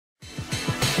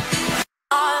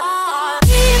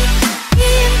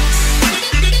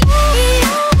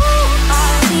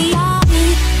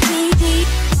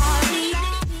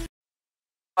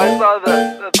probably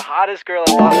the hottest girl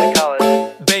I bought in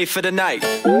college. Bay for the night.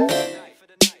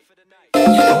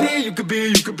 You could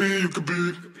be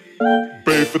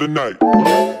Bay for the night.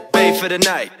 Bay for the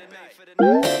night.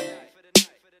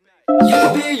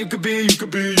 You could be You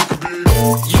could be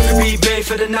Bay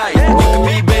for the night. You could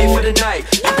be Bay for the night.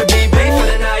 You could be Bay for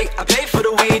the night. I pay for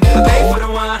the weed, I pay for the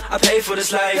wine, I pay for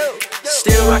this life.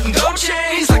 Still rockin' gold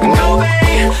chains like I'm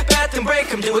Kobe. Bath and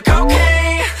break, I'm doing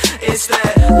cocaine. It's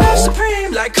that love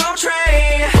supreme like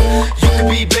Coltrane. You could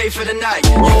be Bay for the night.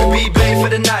 You could be Bay for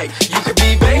the night. You could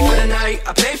be Bay for the night.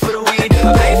 I pay for the weed,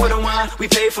 I pay for the wine, we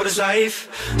pay for this life.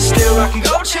 Still rockin'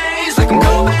 gold chains like I'm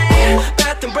Kobe.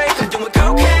 Bath and break, I'm doing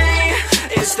cocaine.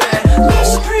 It's that love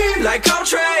supreme like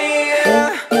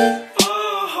Coltrane.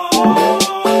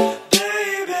 Oh,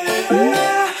 baby,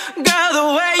 girl, the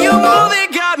way you move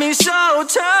it got me so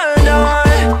turned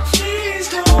on. Please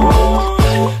don't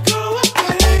go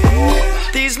away.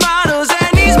 These models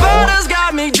and these bottles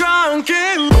got me drunk.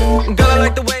 Girl, I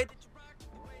like the way that you rock,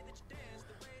 the way that you dance.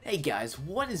 Hey guys,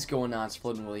 what is going on? It's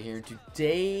FloatingWilly here.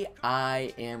 Today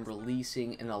I am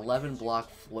releasing an 11 block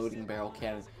floating barrel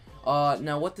cannon.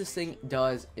 Now what this thing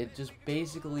does, it just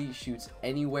basically shoots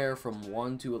anywhere from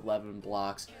 1 to 11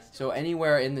 blocks. So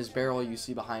anywhere in this barrel you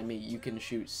see behind me, you can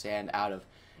shoot sand out of.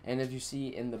 And if you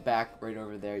see in the back right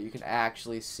over there, you can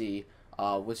actually see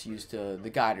what's used to the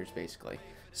guiders basically.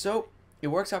 So it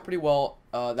works out pretty well.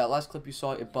 That last clip you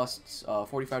saw, it busts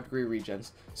 45-degree regens.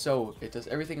 So it does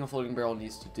everything a floating barrel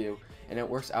needs to do, and it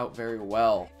works out very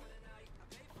well.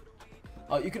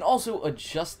 You can also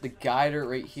adjust the guider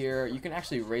right here. You can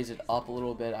actually raise it up a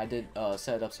little bit. I did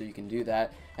set it up so you can do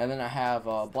that. And then I have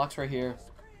blocks right here.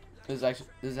 This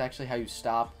is actually how you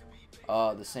stop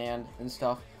the sand and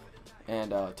stuff,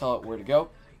 and tell it where to go.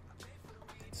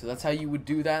 So that's how you would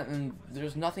do that, and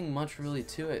there's nothing much really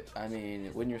to it. I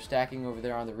mean, when you're stacking over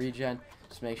there on the regen,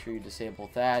 just make sure you disable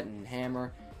that and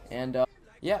hammer. And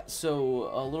yeah, so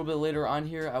a little bit later on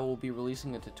here, I will be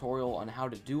releasing a tutorial on how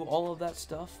to do all of that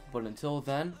stuff. But until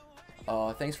then,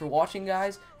 thanks for watching,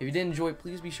 guys. If you did enjoy,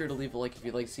 please be sure to leave a like if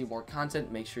you'd like to see more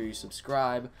content. Make sure you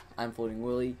subscribe. I'm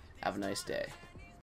FloatingWilly. Have a nice day.